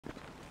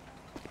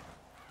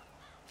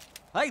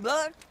Hey,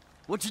 bud.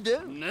 What you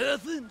do?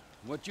 Nothing.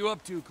 What you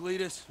up to,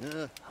 Cletus?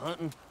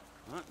 Hunting.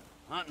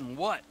 Hunting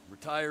what?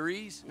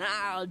 Retirees?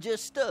 Nah,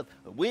 just stuff.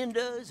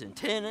 Windows,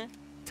 antenna,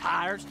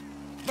 tires,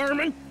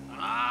 vermin.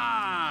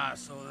 Ah,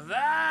 so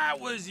that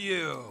was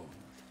you.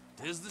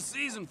 'Tis the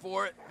season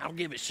for it. I don't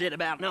give a shit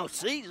about no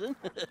season.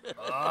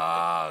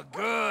 Oh,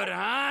 good,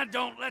 huh?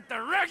 Don't let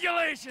the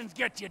regulations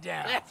get you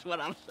down. That's what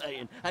I'm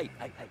saying. Hey.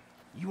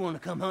 You want to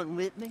come hunting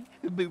with me?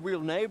 It'd be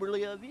real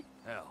neighborly of you.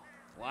 Hell,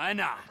 why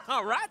not?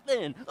 All right,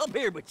 then. Up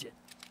here with you.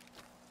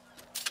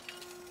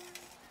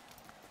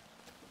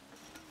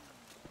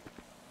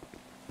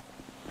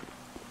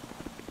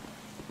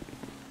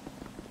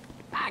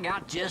 I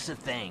got just a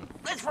thing.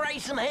 Let's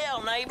raise some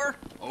hell, neighbor.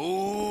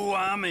 Oh,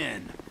 I'm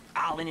in.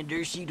 I'll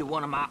introduce you to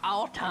one of my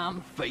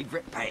all-time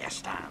favorite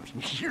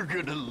pastimes. You're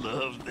gonna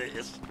love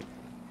this.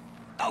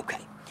 Okay,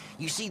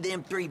 you see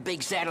them 3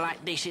 big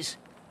satellite dishes?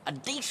 A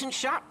decent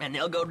shot, and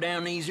they'll go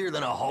down easier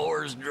than a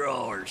whore's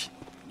drawers.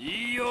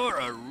 You're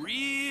a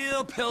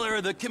real pillar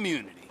of the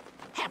community.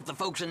 Half the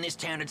folks in this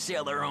town would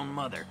sell their own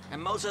mother,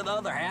 and most of the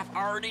other half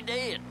already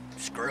dead.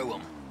 Screw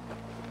them.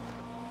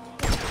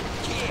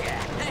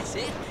 Yeah, that's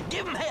it.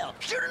 Give them hell.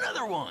 Shoot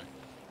another one.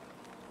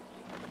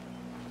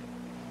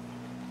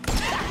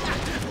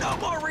 No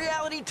more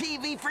reality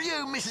TV for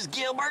you, Mrs.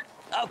 Gilbert.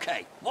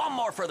 Okay, one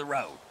more for the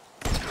road.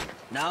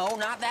 No,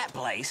 not that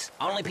place.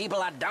 Only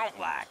people I don't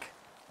like.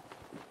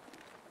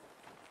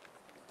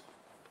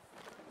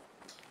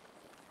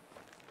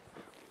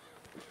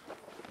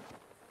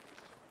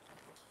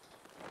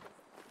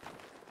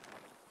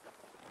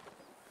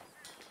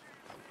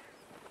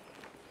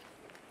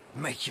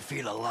 Makes you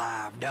feel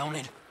alive, don't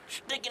it?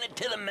 Sticking it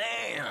to the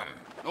man.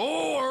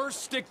 Or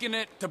sticking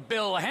it to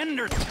Bill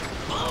Henderson.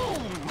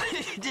 Boom!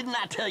 Didn't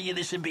I tell you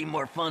this would be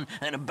more fun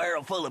than a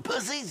barrel full of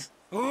pussies?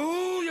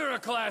 Ooh, you're a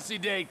classy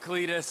date,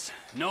 Cletus.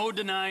 No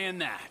denying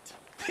that.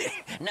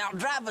 Now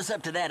drive us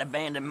up to that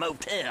abandoned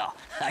motel.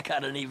 I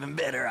got an even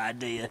better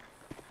idea.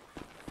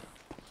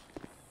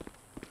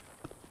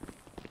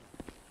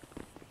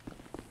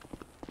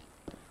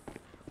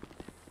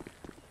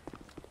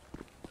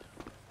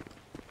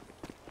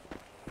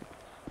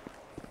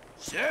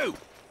 So,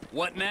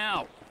 what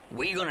now?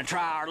 We're gonna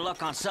try our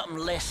luck on something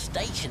less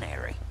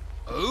stationary.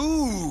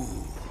 Ooh,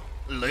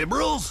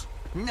 liberals?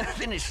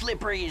 Nothing as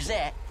slippery as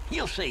that.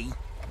 You'll see.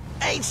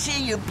 Ain't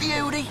she a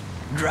beauty?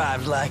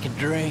 Drives like a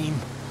dream.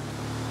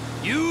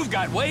 You've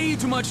got way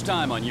too much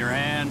time on your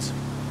hands.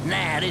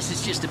 Nah, this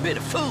is just a bit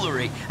of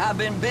foolery. I've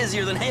been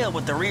busier than hell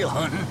with the real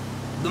hunting.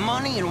 The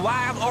money in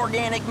wild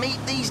organic meat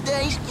these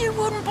days, you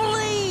wouldn't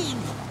believe.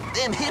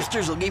 Them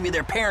hipsters will give you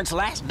their parents'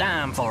 last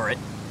dime for it.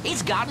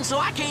 It's gotten so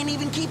I can't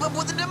even keep up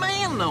with the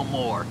demand no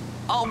more.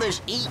 All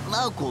this eat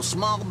local,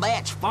 small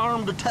batch,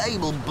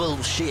 farm-to-table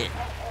bullshit.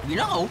 You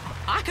know,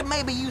 I could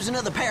maybe use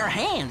another pair of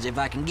hands if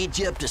I can get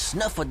you up to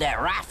snuff with that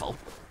rifle.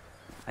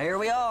 Here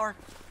we are.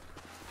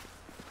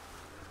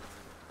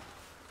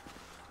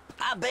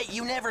 I bet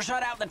you never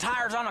shut out the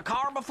tires on a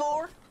car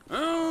before?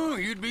 Oh,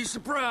 you'd be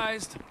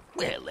surprised.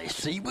 Well, let's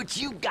see what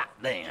you got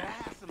then.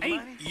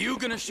 Ain't you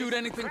gonna shoot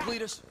anything,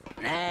 Cletus?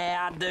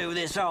 Nah, I do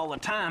this all the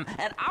time,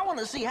 and I want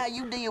to see how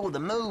you deal with a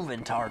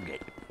moving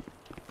target.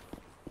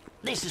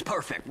 This is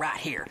perfect right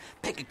here.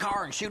 Pick a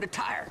car and shoot a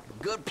tire.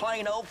 Good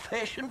plain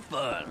old-fashioned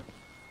fun.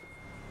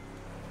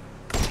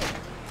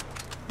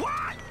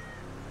 What?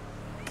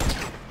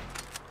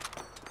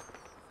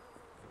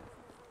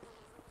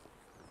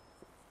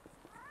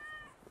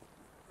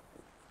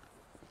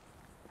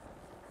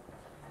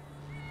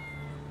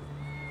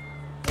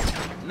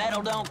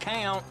 Metal don't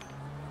count.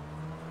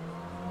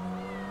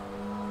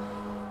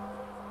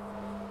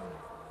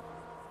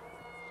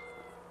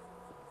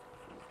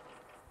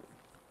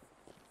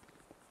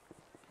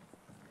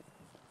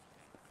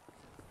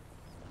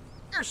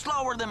 You're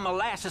slower than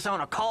molasses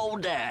on a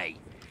cold day.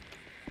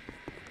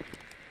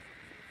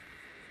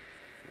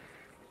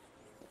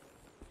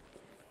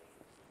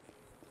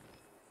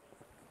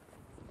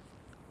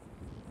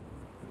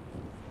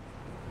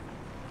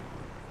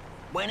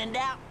 When in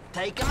doubt,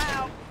 take him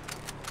out.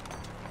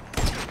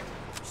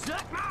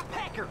 Suck my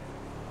pecker.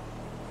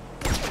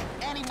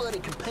 Anybody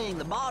can paint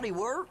the body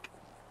work.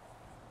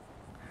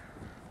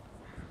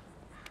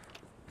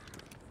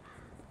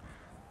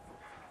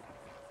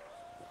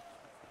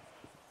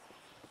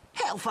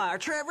 Hellfire,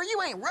 Trevor,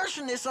 you ain't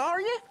rushing this,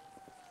 are you?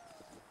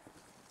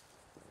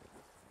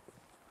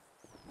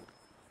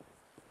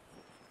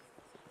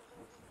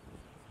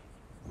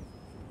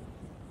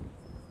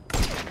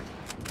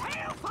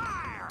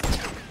 Hellfire!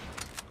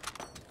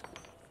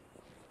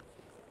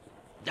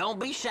 Don't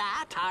be shy.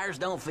 Tires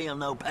don't feel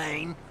no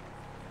pain.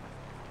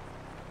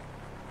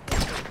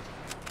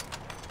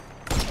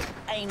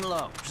 Aim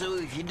low, so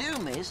if you do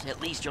miss, at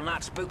least you'll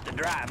not spook the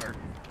driver.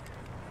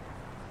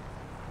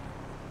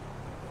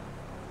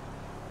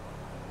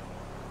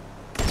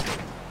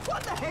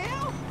 What the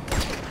hell?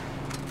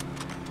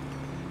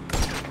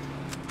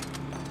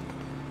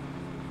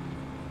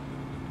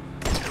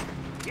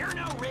 You're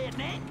no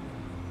redneck.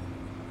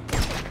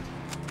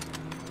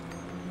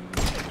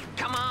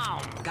 Come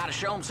on. Gotta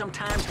show them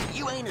sometimes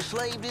you ain't a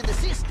slave to the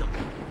system.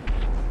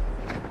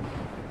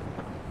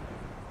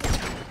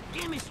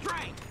 Give me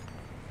strength.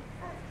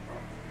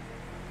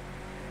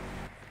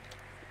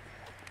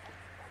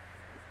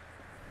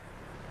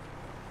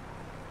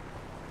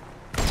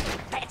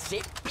 That's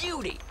it,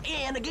 beauty.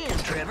 And again,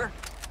 Trevor.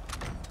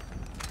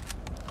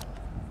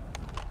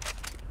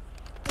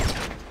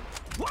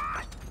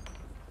 What?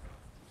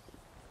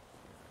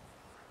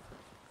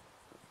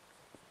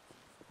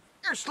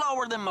 You're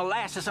slower than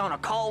molasses on a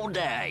cold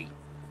day.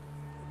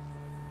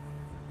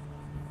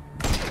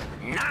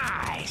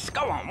 Nice!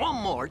 Go on, one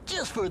more,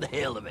 just for the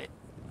hell of it.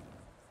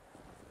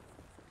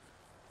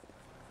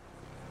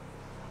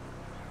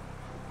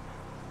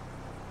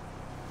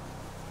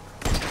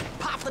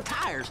 Pop the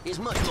tires is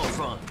much more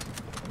fun.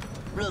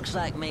 Looks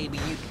like maybe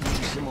you can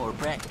use some more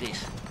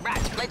practice.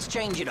 Right, let's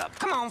change it up.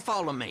 Come on,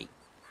 follow me.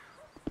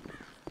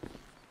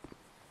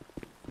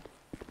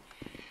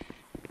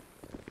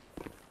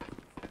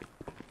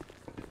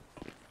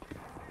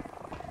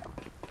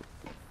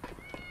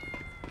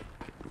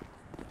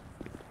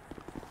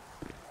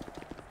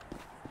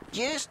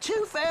 Just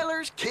two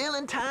fellers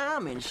killing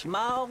time in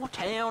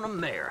small-town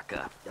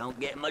America. Don't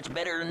get much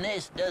better than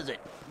this, does it?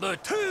 The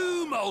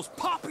two most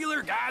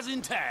popular guys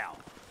in town.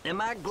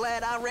 Am I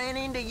glad I ran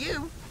into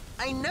you?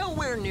 Ain't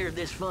nowhere near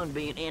this fun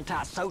being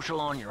antisocial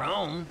on your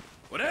own.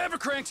 Whatever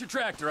cranks your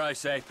tractor, I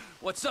say.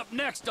 What's up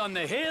next on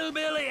the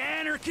hillbilly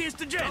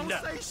anarchist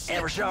agenda?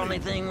 Ever shot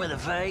anything with a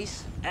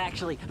face?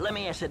 Actually, let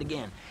me ask it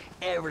again.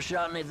 Ever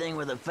shot anything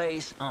with a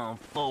face on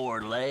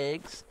 4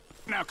 legs?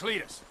 Now,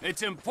 Cletus,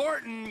 it's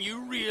important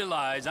you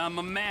realize I'm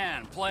a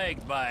man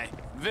plagued by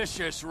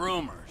vicious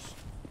rumors.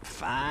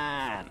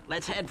 Fine.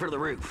 Let's head for the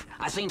roof.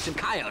 I seen some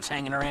coyotes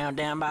hanging around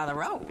down by the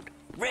road.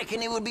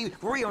 Reckon it would be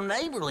real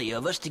neighborly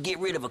of us to get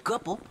rid of a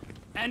couple.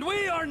 And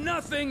we are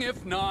nothing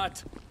if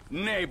not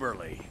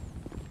neighborly.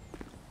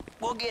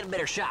 We'll get a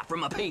better shot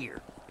from up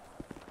here.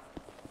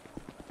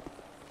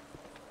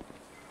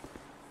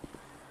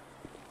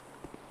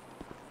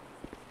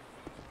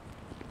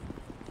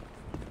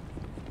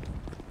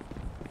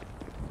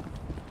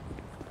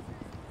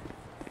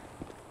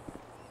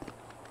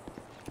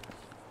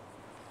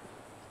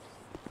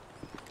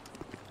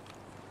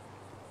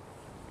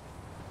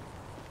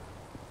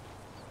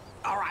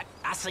 All right,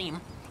 I see him.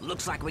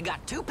 Looks like we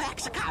got 2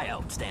 packs of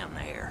coyotes down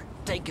there.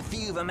 Take a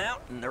few of them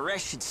out, and the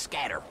rest should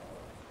scatter.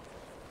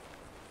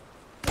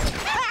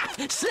 Ha!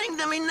 Sing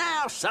to me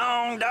now,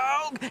 song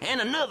dog,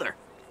 and another.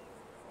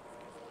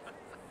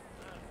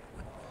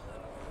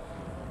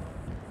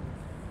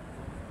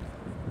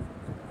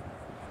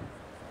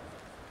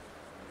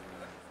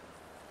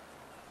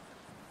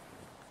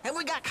 Have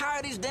we got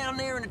coyotes down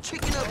there and a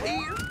chicken up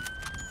here?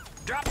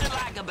 Dropped it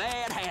like a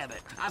bad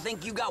habit. I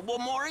think you got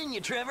one more in you,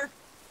 Trevor.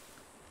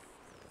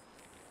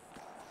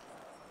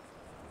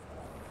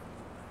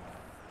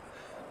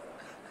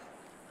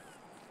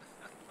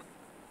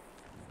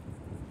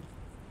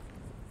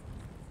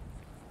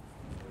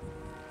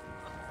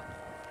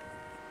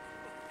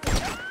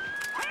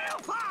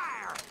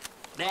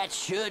 That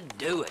should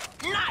do it.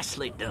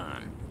 Nicely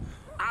done.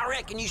 I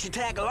reckon you should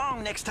tag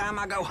along next time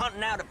I go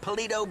hunting out at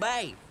Paleto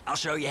Bay. I'll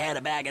show you how to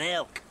bag an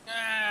elk.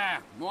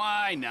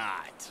 Why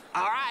not?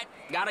 All right,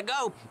 gotta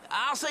go.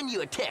 I'll send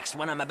you a text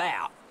when I'm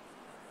about.